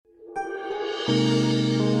My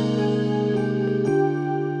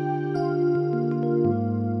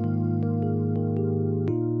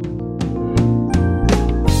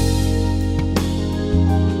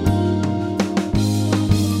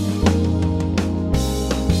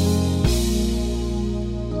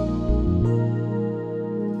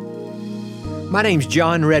name's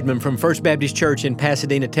Jon Redmond from First Baptist Church in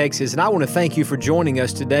Pasadena, Texas, and I want to thank you for joining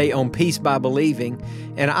us today on Peace by Believing.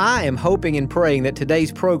 And I am hoping and praying that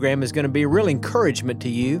today's program is going to be a real encouragement to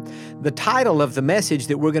you. The title of the message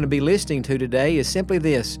that we're going to be listening to today is simply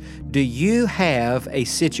this: Do you have a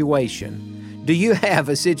situation? Do you have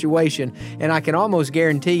a situation? And I can almost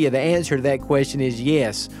guarantee you the answer to that question is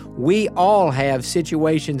yes. We all have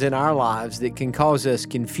situations in our lives that can cause us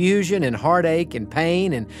confusion and heartache and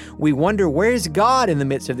pain, and we wonder, where's God in the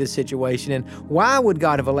midst of this situation, and why would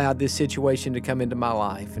God have allowed this situation to come into my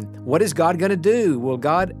life, and what is God going to do? Will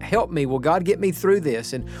God help me? Will God get me through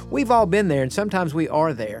this? And we've all been there, and sometimes we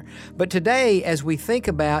are there. But today, as we think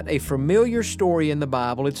about a familiar story in the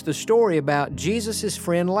Bible, it's the story about Jesus'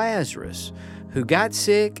 friend Lazarus, who got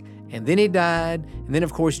sick, and then he died, and then,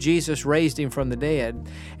 of course, Jesus raised him from the dead.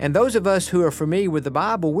 And those of us who are familiar with the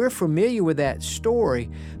Bible, we're familiar with that story.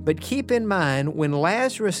 But keep in mind, when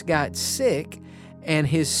Lazarus got sick and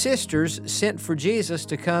his sisters sent for Jesus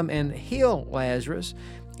to come and heal Lazarus,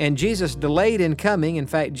 and Jesus delayed in coming. In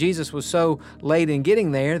fact, Jesus was so late in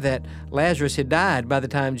getting there that Lazarus had died by the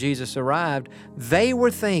time Jesus arrived. They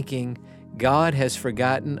were thinking, God has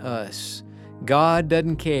forgotten us. God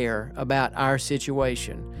doesn't care about our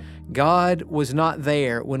situation. God was not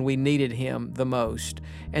there when we needed Him the most.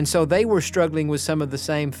 And so they were struggling with some of the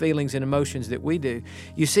same feelings and emotions that we do.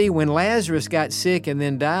 You see, when Lazarus got sick and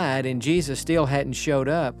then died and Jesus still hadn't showed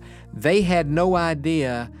up, they had no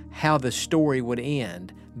idea how the story would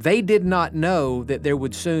end. They did not know that there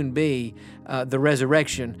would soon be the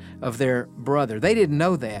resurrection of their brother. They didn't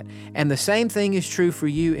know that. And the same thing is true for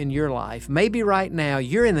you in your life. Maybe right now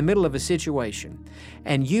you're in the middle of a situation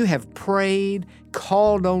and you have prayed,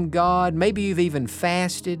 called on God. Maybe you've even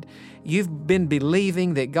fasted. You've been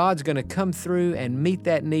believing that God's going to come through and meet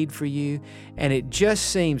that need for you. And it just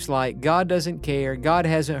seems like God doesn't care. God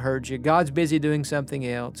hasn't heard you. God's busy doing something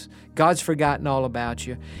else. God's forgotten all about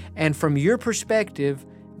you. And from your perspective,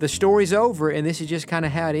 the story's over, and this is just kind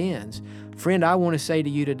of how it ends. Friend, I want to say to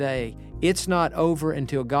you today, it's not over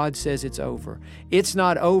until God says it's over. It's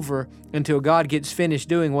not over until God gets finished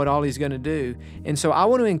doing what all He's going to do. And so I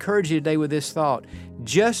want to encourage you today with this thought.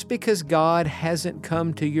 Just because God hasn't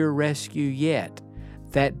come to your rescue yet,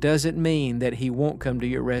 that doesn't mean that He won't come to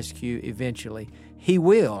your rescue eventually. He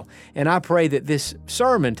will. And I pray that this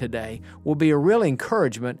sermon today will be a real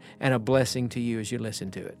encouragement and a blessing to you as you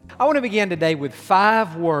listen to it. I want to begin today with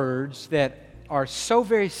 5 words that are so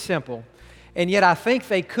very simple, and yet I think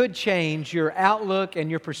they could change your outlook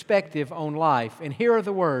and your perspective on life. And here are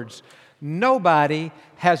the words: nobody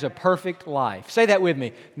has a perfect life. Say that with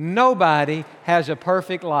me. Nobody has a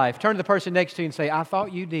perfect life. Turn to the person next to you and say, I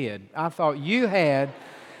thought you did. I thought you had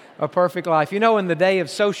a perfect life. You know, in the day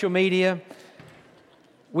of social media,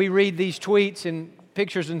 we read these tweets and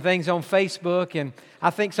pictures and things on Facebook, and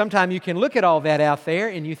I think sometimes you can look at all that out there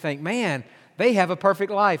and you think, man, they have a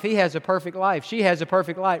perfect life. He has a perfect life. She has a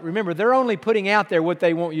perfect life. Remember, they're only putting out there what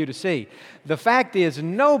they want you to see. The fact is,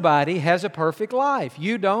 nobody has a perfect life.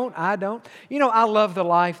 You don't, I don't. You know, I love the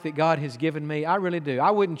life that God has given me. I really do.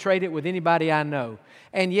 I wouldn't trade it with anybody I know.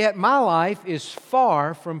 And yet my life is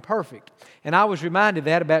far from perfect. And I was reminded of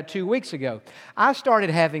that about 2 weeks ago. I started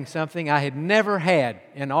having something I had never had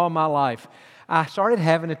in all my life. I started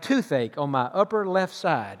having a toothache on my upper left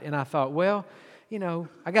side. And I thought, well, you know,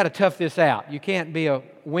 I got to tough this out. You can't be a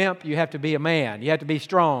wimp. You have to be a man. You have to be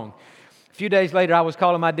strong. A few days later, I was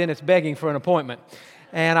calling my dentist begging for an appointment.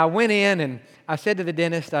 And I went in and I said to the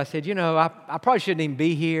dentist, I said, you know, I probably shouldn't even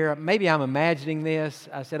be here. Maybe I'm imagining this.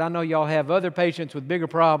 I said, I know y'all have other patients with bigger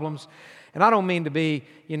problems. And I don't mean to be,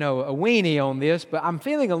 you know, a weenie on this, but I'm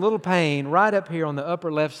feeling a little pain right up here on the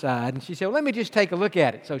upper left side. And she said, well, let me just take a look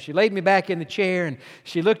at it. So she laid me back in the chair and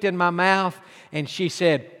she looked in my mouth and she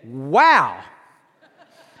said, wow.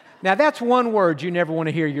 Now, that's one word you never want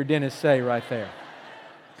to hear your dentist say right there.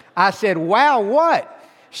 I said, wow, what?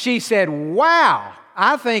 She said, wow,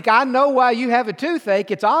 I think I know why you have a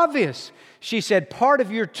toothache. It's obvious. She said, part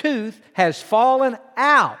of your tooth has fallen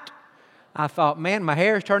out. I thought, man, my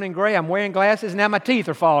hair is turning gray. I'm wearing glasses. Now my teeth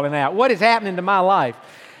are falling out. What is happening to my life?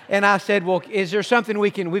 And I said, well, is there something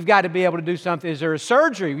we've got to be able to do something? Is there a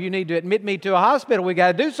surgery? You need to admit me to a hospital. We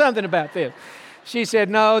got to do something about this. She said,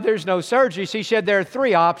 no, there's no surgery. She said, there are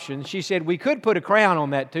 3 options. She said, we could put a crown on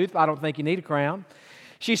that tooth. I don't think you need a crown.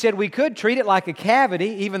 She said, we could treat it like a cavity,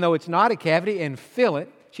 even though it's not a cavity, and fill it.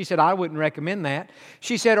 She said, I wouldn't recommend that.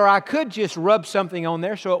 She said, or I could just rub something on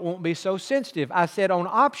there so it won't be so sensitive. I said, on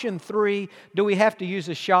option 3, do we have to use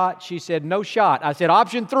a shot? She said, no shot. I said,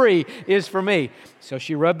 option 3 is for me. So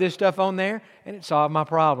she rubbed this stuff on there, and it solved my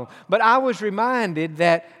problem. But I was reminded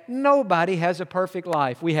that nobody has a perfect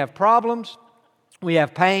life. We have problems. We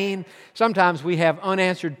have pain. Sometimes we have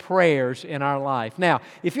unanswered prayers in our life. Now,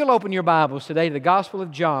 if you'll open your Bibles today to the Gospel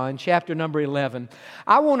of John, chapter number 11,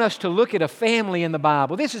 I want us to look at a family in the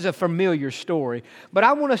Bible. This is a familiar story, but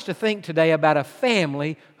I want us to think today about a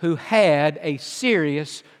family who had a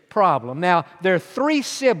serious problem. Now, there are 3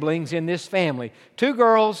 siblings in this family, 2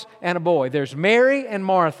 girls and a boy. There's Mary and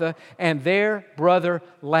Martha and their brother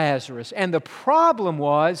Lazarus. And the problem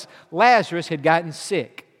was Lazarus had gotten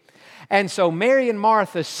sick. And so Mary and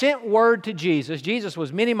Martha sent word to Jesus. Jesus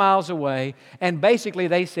was many miles away, and basically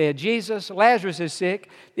they said, Jesus, Lazarus is sick.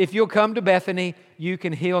 If you'll come to Bethany, you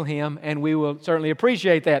can heal him, and we will certainly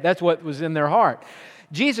appreciate that. That's what was in their heart.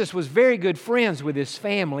 Jesus was very good friends with his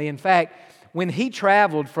family. In fact, when he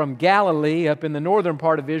traveled from Galilee up in the northern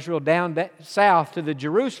part of Israel down south to the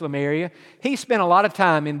Jerusalem area, he spent a lot of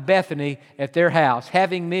time in Bethany at their house,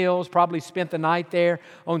 having meals, probably spent the night there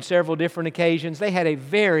on several different occasions. They had a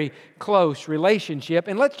very close relationship.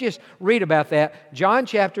 And let's just read about that. John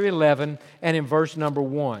chapter 11 and in verse number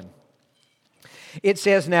 1. It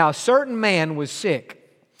says, now a certain man was sick,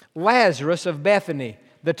 Lazarus of Bethany,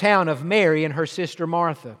 the town of Mary and her sister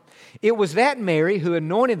Martha. It was that Mary who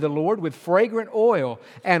anointed the Lord with fragrant oil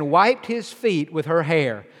and wiped his feet with her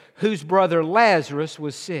hair, whose brother Lazarus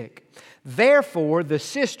was sick. Therefore the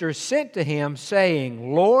sisters sent to him,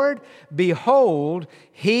 saying, Lord, behold,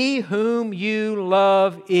 he whom you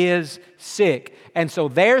love is sick. And so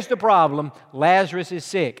there's the problem. Lazarus is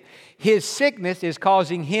sick. His sickness is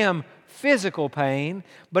causing him physical pain,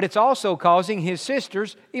 but it's also causing his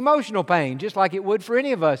sisters emotional pain, just like it would for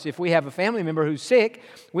any of us. If we have a family member who's sick,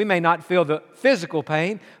 we may not feel the physical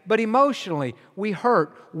pain, but emotionally we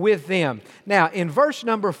hurt with them. Now, in verse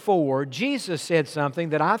number 4, Jesus said something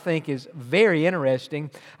that I think is very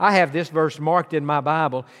interesting. I have this verse marked in my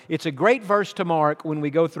Bible. It's a great verse to mark when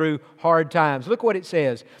we go through hard times. Look what it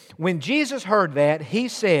says. When Jesus heard that, he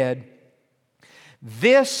said,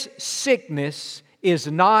 this sickness is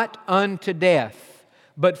not unto death,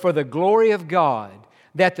 but for the glory of God,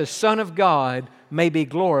 that the Son of God may be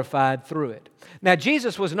glorified through it. Now,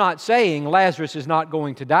 Jesus was not saying Lazarus is not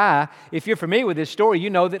going to die. If you're familiar with this story,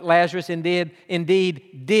 you know that Lazarus indeed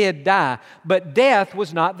did die. But death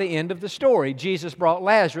was not the end of the story. Jesus brought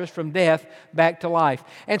Lazarus from death back to life.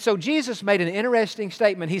 And so Jesus made an interesting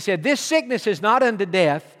statement. He said, this sickness is not unto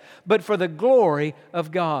death, but for the glory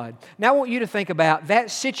of God. Now I want you to think about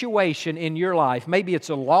that situation in your life. Maybe it's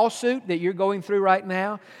a lawsuit that you're going through right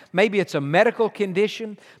now. Maybe it's a medical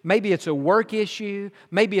condition. Maybe it's a work issue.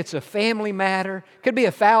 Maybe it's a family matter. Could be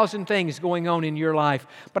 1,000 things going on in your life.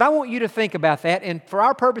 But I want you to think about that. And for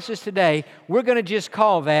our purposes today, we're going to just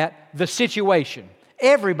call that the situation.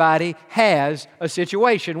 Everybody has a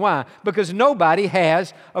situation. Why? Because nobody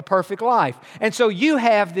has a perfect life. And so you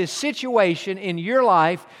have this situation in your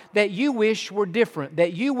life that you wish were different,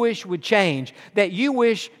 that you wish would change, that you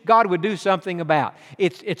wish God would do something about.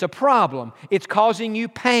 It's a problem. It's causing you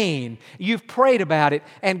pain. You've prayed about it,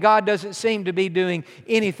 and God doesn't seem to be doing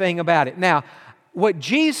anything about it. Now, what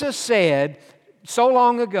Jesus said so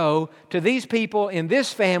long ago to these people in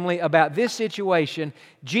this family about this situation,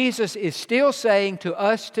 Jesus is still saying to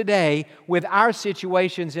us today with our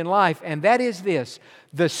situations in life, and that is this: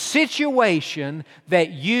 the situation that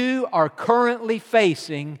you are currently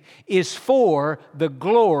facing is for the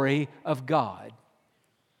glory of God.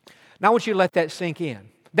 Now I want you to let that sink in.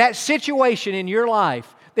 That situation in your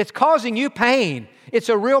life that's causing you pain, it's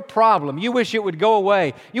a real problem. You wish it would go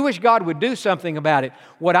away. You wish God would do something about it.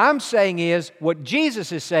 What I'm saying is, what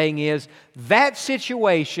Jesus is saying is, that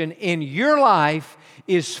situation in your life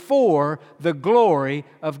is for the glory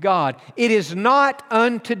of God. It is not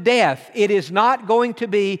unto death. It is not going to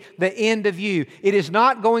be the end of you. It is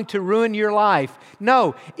not going to ruin your life.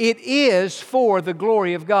 No, it is for the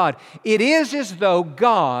glory of God. It is as though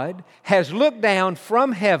God has looked down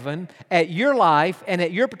from heaven at your life and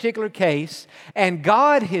at your particular case, and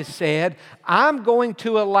God has said, I'm going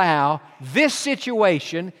to allow this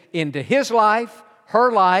situation into his life,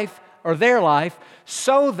 her life, or their life,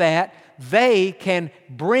 so that they can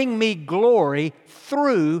bring me glory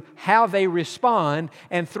through how they respond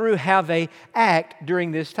and through how they act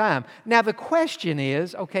during this time. Now the question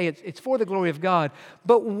is, okay, it's for the glory of God,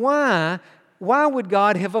 but why would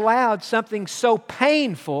God have allowed something so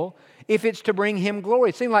painful if it's to bring Him glory.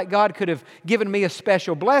 It seemed like God could have given me a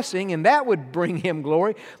special blessing and that would bring Him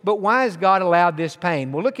glory. But why has God allowed this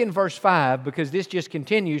pain? Well, look in verse 5 because this just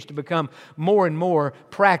continues to become more and more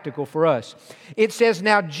practical for us. It says,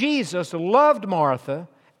 "Now Jesus loved Martha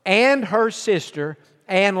and her sister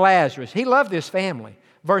and Lazarus." He loved this family.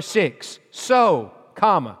 Verse 6, "So,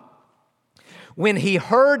 when He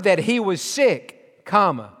heard that he was sick,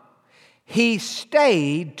 He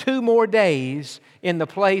stayed 2 more days in the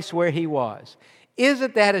place where He was."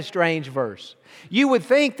 Isn't that a strange verse? You would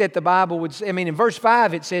think that the Bible would say, in verse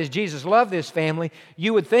 5 it says Jesus loved this family.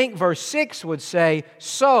 You would think verse 6 would say,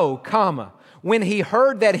 "So, when He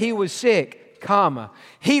heard that he was sick,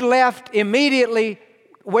 He left immediately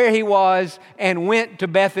where He was and went to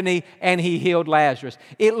Bethany and He healed Lazarus."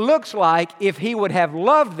 It looks like if He would have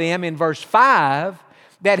loved them in verse 5,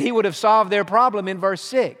 that He would have solved their problem in verse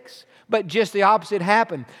 6. But just the opposite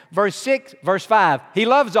happened. Verse 5, He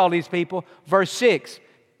loves all these people. Verse 6,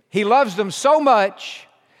 He loves them so much,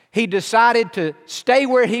 He decided to stay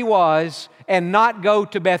where He was and not go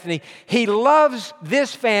to Bethany. He loves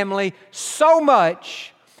this family so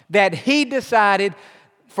much that He decided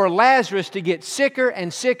for Lazarus to get sicker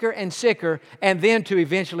and sicker and sicker and then to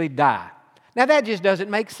eventually die. Now that just doesn't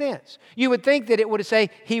make sense. You would think that it would say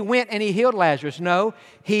He went and He healed Lazarus. No,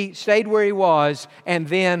 He stayed where He was and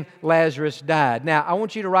then Lazarus died. Now I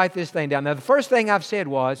want you to write this thing down. Now the first thing I've said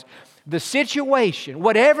was the situation,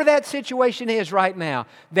 whatever that situation is right now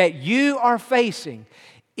that you are facing,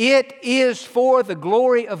 it is for the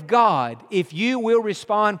glory of God if you will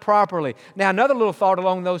respond properly. Now, another little thought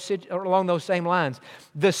along those same lines.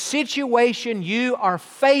 The situation you are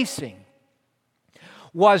facing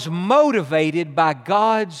was motivated by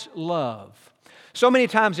God's love. So many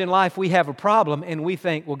times in life we have a problem and we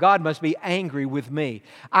think, well, God must be angry with me.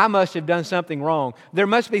 I must have done something wrong. There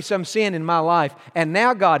must be some sin in my life. And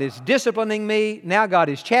now God is disciplining me. Now God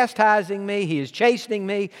is chastising me. He is chastening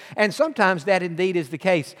me. And sometimes that indeed is the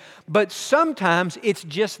case. But sometimes it's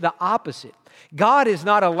just the opposite. God is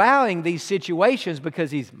not allowing these situations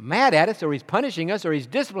because He's mad at us or He's punishing us or He's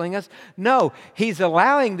disciplining us. No, He's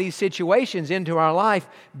allowing these situations into our life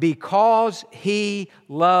because He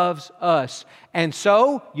loves us. And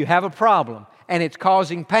so you have a problem and it's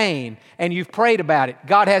causing pain and you've prayed about it.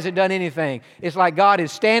 God hasn't done anything. It's like God is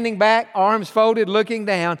standing back, arms folded, looking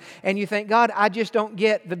down, and you think, God, I just don't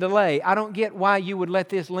get the delay. I don't get why you would let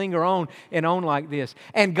this linger on and on like this.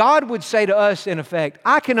 And God would say to us, in effect,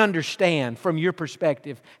 I can understand from your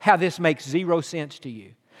perspective how this makes 0 sense to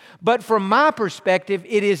you. But from my perspective,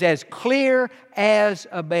 it is as clear as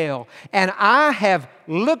a bell. And I have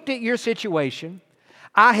looked at your situation,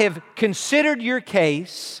 I have considered your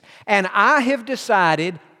case, and I have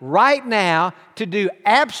decided right now to do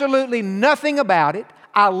absolutely nothing about it.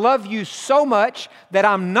 I love you so much that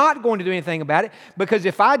I'm not going to do anything about it, because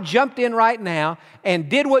if I jumped in right now and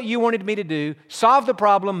did what you wanted me to do, solved the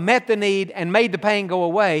problem, met the need, and made the pain go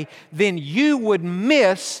away, then you would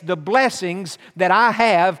miss the blessings that I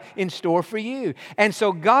have in store for you. And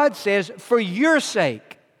so God says, for your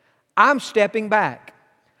sake, I'm stepping back.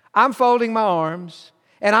 I'm folding my arms,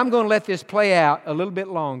 and I'm going to let this play out a little bit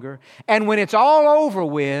longer. And when it's all over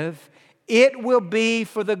with, it will be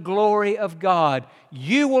for the glory of God.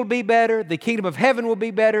 You will be better. The kingdom of heaven will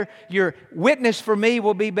be better. Your witness for me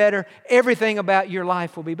will be better. Everything about your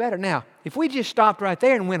life will be better. Now, if we just stopped right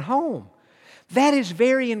there and went home, that is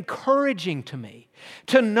very encouraging to me.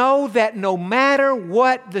 To know that no matter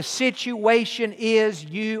what the situation is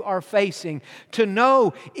you are facing, to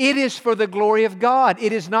know it is for the glory of God.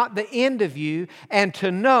 It is not the end of you. And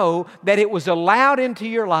to know that it was allowed into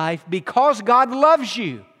your life because God loves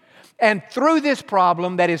you. And through this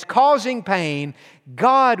problem that is causing pain,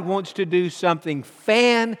 God wants to do something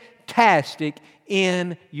fantastic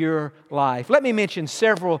in your life. Let me mention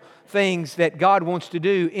several things that God wants to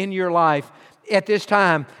do in your life at this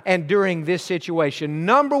time and during this situation.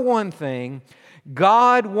 Number one thing,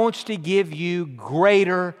 God wants to give you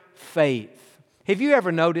greater faith. Have you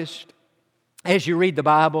ever noticed, as you read the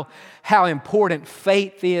Bible, how important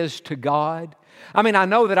faith is to God? I mean, I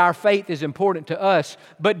know that our faith is important to us,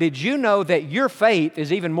 but did you know that your faith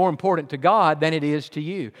is even more important to God than it is to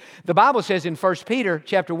you? The Bible says in 1 Peter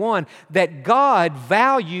chapter 1 that God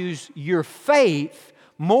values your faith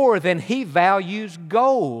more than He values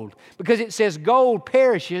gold, because it says gold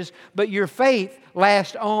perishes, but your faith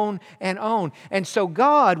lasts on and on. And so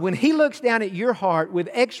God, when He looks down at your heart with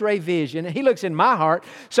x-ray vision, and He looks in my heart,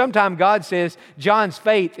 sometimes God says, John's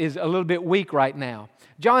faith is a little bit weak right now.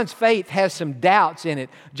 John's faith has some doubts in it.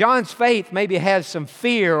 John's faith maybe has some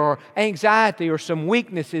fear or anxiety or some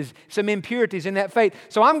weaknesses, some impurities in that faith.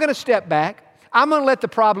 So I'm going to step back. I'm going to let the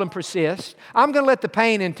problem persist. I'm going to let the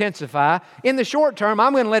pain intensify. In the short term,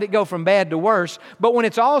 I'm going to let it go from bad to worse. But when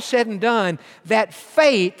it's all said and done, that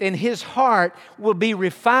faith in his heart will be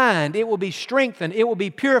refined. It will be strengthened. It will be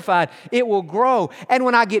purified. It will grow. And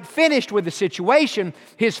when I get finished with the situation,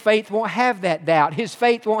 his faith won't have that doubt. His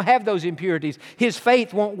faith won't have those impurities. His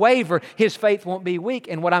faith won't waver. His faith won't be weak.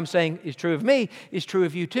 And what I'm saying is true of me is true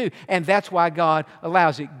of you too. And that's why God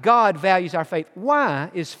allows it. God values our faith. Why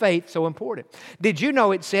is faith so important? Did you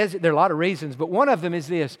know it says, there are a lot of reasons, but one of them is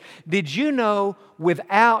this. Did you know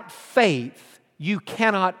without faith, you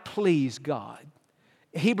cannot please God?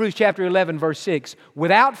 Hebrews chapter 11, verse 6.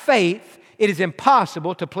 Without faith, it is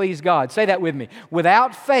impossible to please God. Say that with me.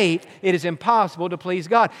 Without faith, it is impossible to please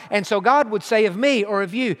God. And so God would say of me or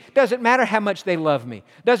of you, doesn't matter how much they love me.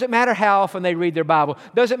 Doesn't matter how often they read their Bible.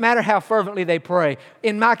 Doesn't matter how fervently they pray.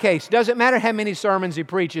 In my case, doesn't matter how many sermons he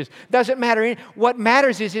preaches. Doesn't matter. What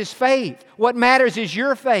matters is his faith. What matters is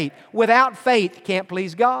your faith. Without faith, you can't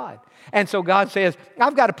please God. And so God says,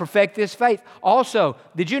 I've got to perfect this faith. Also,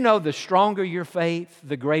 did you know the stronger your faith,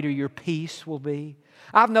 the greater your peace will be?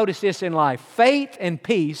 I've noticed this in life. Faith and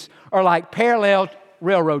peace are like parallel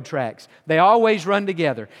railroad tracks. They always run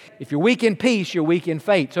together. If you're weak in peace, you're weak in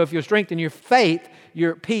faith. So if you strengthen your faith,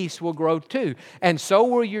 your peace will grow too. And so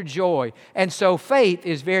will your joy. And so faith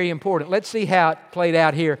is very important. Let's see how it played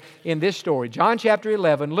out here in this story. John chapter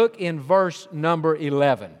 11, look in verse number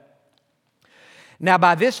 11. Now,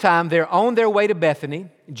 by this time, they're on their way to Bethany,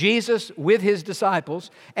 Jesus with his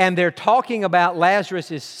disciples, and they're talking about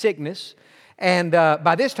Lazarus' sickness. And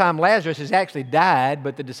by this time, Lazarus has actually died,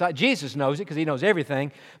 but Jesus knows it because he knows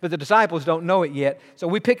everything, but the disciples don't know it yet. So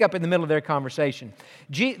we pick up in the middle of their conversation.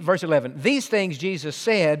 Verse 11, these things Jesus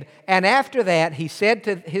said, and after that he said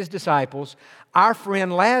to his disciples, our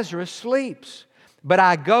friend Lazarus sleeps, but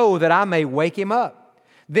I go that I may wake him up.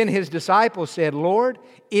 Then his disciples said, Lord,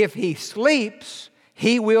 if he sleeps,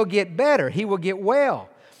 he will get better, he will get well.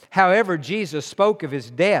 However, Jesus spoke of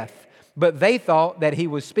his death, but they thought that he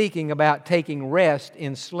was speaking about taking rest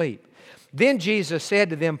in sleep. Then Jesus said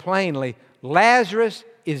to them plainly, Lazarus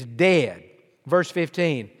is dead. Verse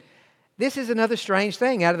 15. This is another strange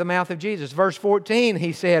thing out of the mouth of Jesus. Verse 14,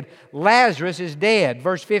 he said, Lazarus is dead.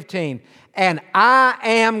 Verse 15, and I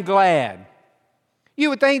am glad. You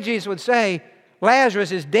would think Jesus would say,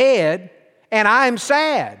 Lazarus is dead, and I'm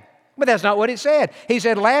sad. But that's not what it said. He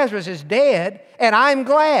said, Lazarus is dead, and I'm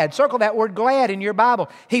glad. Circle that word glad in your Bible.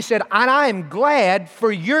 He said, and I am glad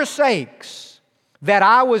for your sakes that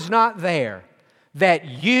I was not there, that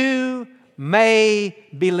you may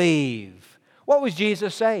believe. What was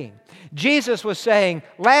Jesus saying? Jesus was saying,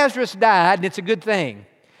 Lazarus died, and it's a good thing.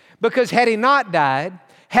 Because had he not died,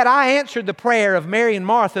 had I answered the prayer of Mary and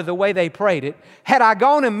Martha the way they prayed it, had I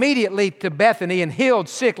gone immediately to Bethany and healed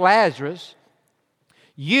sick Lazarus,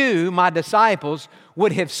 you, my disciples,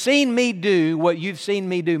 would have seen me do what you've seen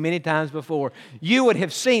me do many times before. You would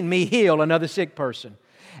have seen me heal another sick person.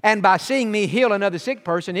 And by seeing me heal another sick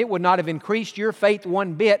person, it would not have increased your faith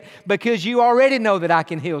one bit because you already know that I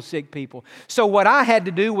can heal sick people. So what I had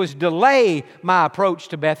to do was delay my approach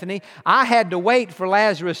to Bethany. I had to wait for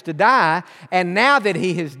Lazarus to die. And now that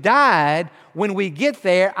he has died, when we get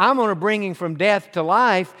there, I'm going to bring him from death to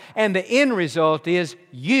life. And the end result is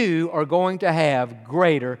you are going to have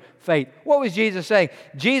greater faith. What was Jesus saying?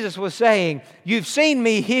 Jesus was saying, you've seen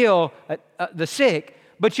me heal the sick,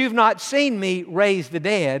 but you've not seen me raise the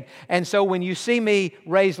dead. And so when you see me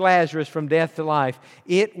raise Lazarus from death to life,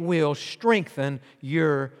 it will strengthen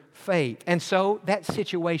your faith. And so that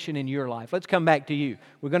situation in your life, let's come back to you.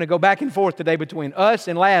 We're going to go back and forth today between us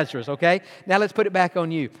and Lazarus, okay? Now let's put it back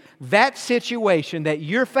on you. That situation that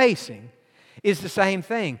you're facing is the same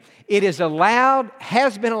thing. It is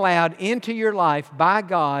has been allowed into your life by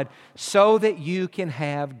God so that you can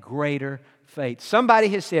have greater faith. Somebody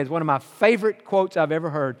has said, one of my favorite quotes I've ever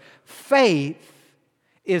heard, faith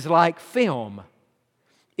is like film.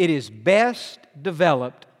 It is best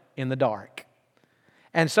developed in the dark.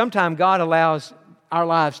 And sometimes God allows our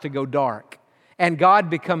lives to go dark, and God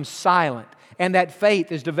becomes silent, and that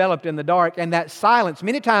faith is developed in the dark, and that silence,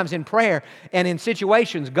 many times in prayer and in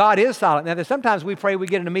situations, God is silent. Now, sometimes we pray, we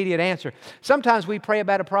get an immediate answer. Sometimes we pray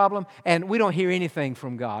about a problem, and we don't hear anything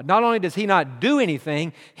from God. Not only does He not do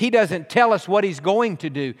anything, He doesn't tell us what He's going to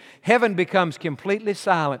do. Heaven becomes completely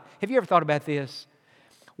silent. Have you ever thought about this?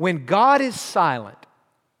 When God is silent,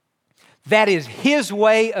 that is His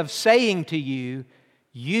way of saying to you,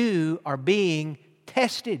 you are being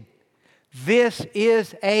tested. This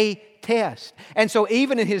is a test. And so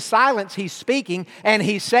even in His silence, He's speaking and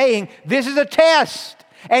He's saying, this is a test,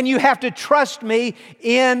 and you have to trust me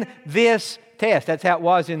in this test. That's how it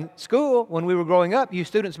was in school when we were growing up. You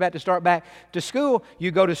students about to start back to school,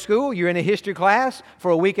 you go to school, you're in a history class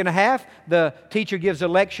for a week and a half. The teacher gives a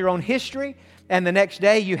lecture on history, and the next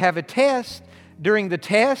day you have a test. During the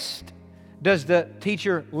test, does the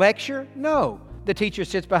teacher lecture? No. The teacher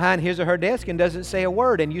sits behind his or her desk and doesn't say a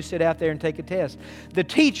word, and you sit out there and take a test. The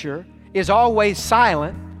teacher is always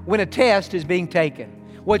silent when a test is being taken.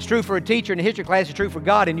 What's true for a teacher in a history class is true for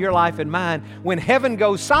God in your life and mine. When heaven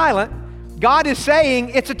goes silent, God is saying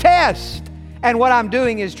it's a test. And what I'm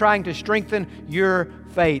doing is trying to strengthen your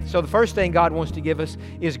faith. So the first thing God wants to give us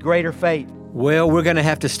is greater faith. Well, we're going to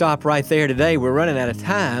have to stop right there today. We're running out of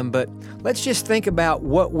time, but let's just think about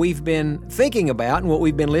what we've been thinking about and what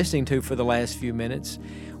we've been listening to for the last few minutes.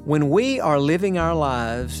 When we are living our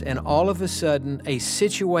lives and all of a sudden a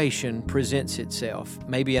situation presents itself,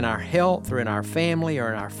 maybe in our health or in our family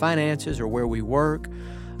or in our finances or where we work,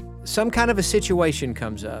 some kind of a situation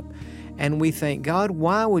comes up and we think, God,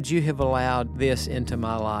 why would you have allowed this into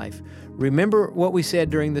my life? Remember what we said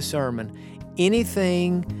during the sermon.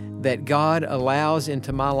 Anything that God allows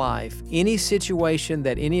into my life, any situation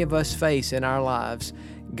that any of us face in our lives,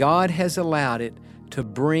 God has allowed it to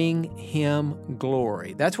bring Him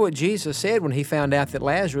glory. That's what Jesus said when He found out that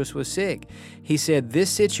Lazarus was sick. He said,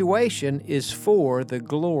 this situation is for the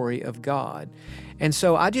glory of God. And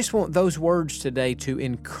so I just want those words today to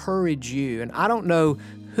encourage you. And I don't know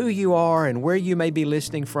who you are and where you may be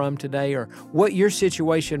listening from today or what your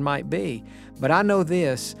situation might be. But I know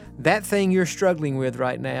this, that thing you're struggling with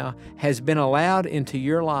right now has been allowed into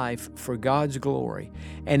your life for God's glory.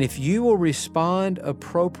 And if you will respond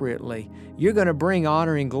appropriately, you're going to bring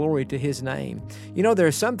honor and glory to His name. You know, there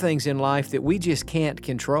are some things in life that we just can't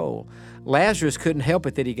control. Lazarus couldn't help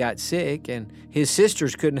it that he got sick, and his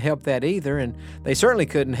sisters couldn't help that either, and they certainly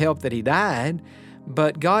couldn't help that he died.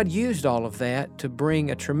 But God used all of that to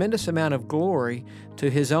bring a tremendous amount of glory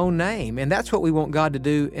to His own name. And that's what we want God to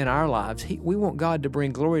do in our lives. We want God to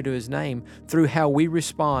bring glory to His name through how we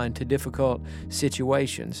respond to difficult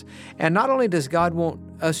situations. And not only does God want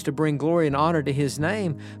us to bring glory and honor to His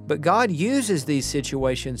name, but God uses these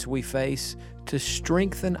situations we face to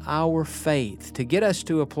strengthen our faith, to get us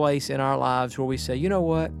to a place in our lives where we say, you know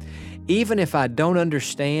what? Even if I don't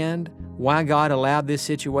understand why God allowed this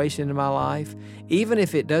situation in my life, even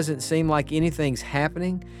if it doesn't seem like anything's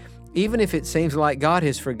happening, even if it seems like God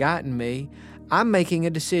has forgotten me, I'm making a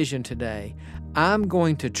decision today. I'm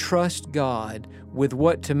going to trust God with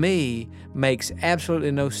what to me makes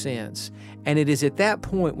absolutely no sense. And it is at that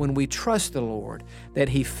point when we trust the Lord that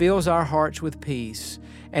He fills our hearts with peace.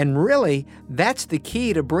 And really, that's the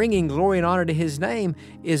key to bringing glory and honor to His name,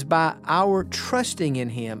 is by our trusting in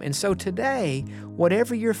Him. And so today,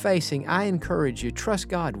 whatever you're facing, I encourage you, trust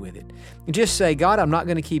God with it. And just say, God, I'm not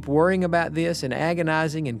going to keep worrying about this and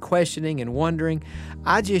agonizing and questioning and wondering.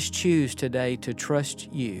 I just choose today to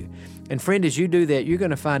trust You. And friend, as you do that, you're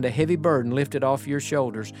going to find a heavy burden lifted off your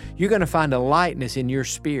shoulders. You're going to find a lightness in your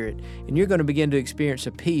spirit, and you're going to begin to experience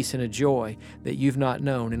a peace and a joy that you've not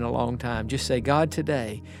known in a long time. Just say, God,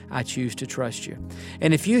 today I choose to trust You.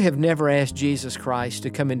 And if you have never asked Jesus Christ to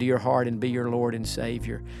come into your heart and be your Lord and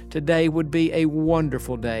Savior, today would be a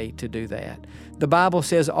wonderful day to do that. The Bible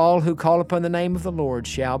says, all who call upon the name of the Lord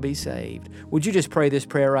shall be saved. Would you just pray this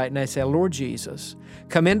prayer right now? Say, Lord Jesus,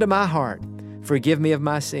 come into my heart. Forgive me of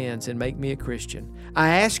my sins and make me a Christian. I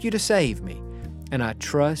ask You to save me, and I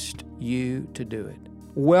trust You to do it.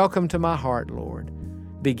 Welcome to my heart, Lord.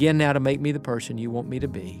 Begin now to make me the person You want me to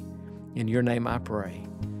be. In Your name I pray.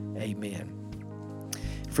 Amen.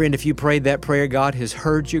 Friend, if you prayed that prayer, God has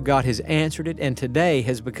heard you, God has answered it, and today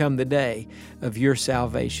has become the day of your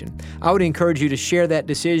salvation. I would encourage you to share that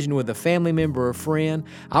decision with a family member or friend.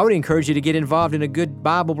 I would encourage you to get involved in a good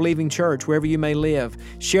Bible-believing church wherever you may live.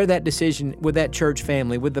 Share that decision with that church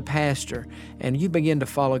family, with the pastor, and you begin to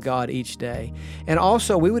follow God each day. And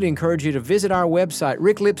also, we would encourage you to visit our website.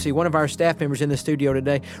 Rick Lipsey, one of our staff members in the studio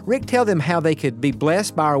today. Rick, tell them how they could be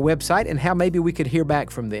blessed by our website and how maybe we could hear back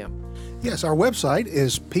from them. Yes, our website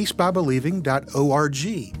is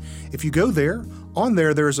peacebybelieving.org. If you go there, on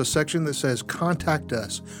there is a section that says Contact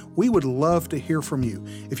Us. We would love to hear from you.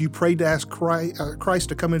 If you prayed to ask Christ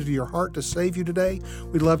to come into your heart to save you today,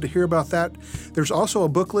 we'd love to hear about that. There's also a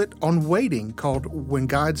booklet on waiting called When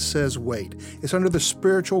God Says Wait. It's under the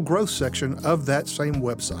spiritual growth section of that same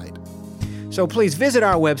website. So please visit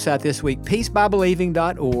our website this week,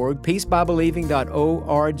 peacebybelieving.org,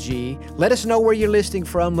 peacebybelieving.org. Let us know where you're listening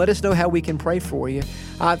from. Let us know how we can pray for you.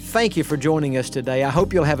 Thank you for joining us today. I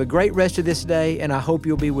hope you'll have a great rest of this day, and I hope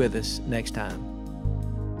you'll be with us next time.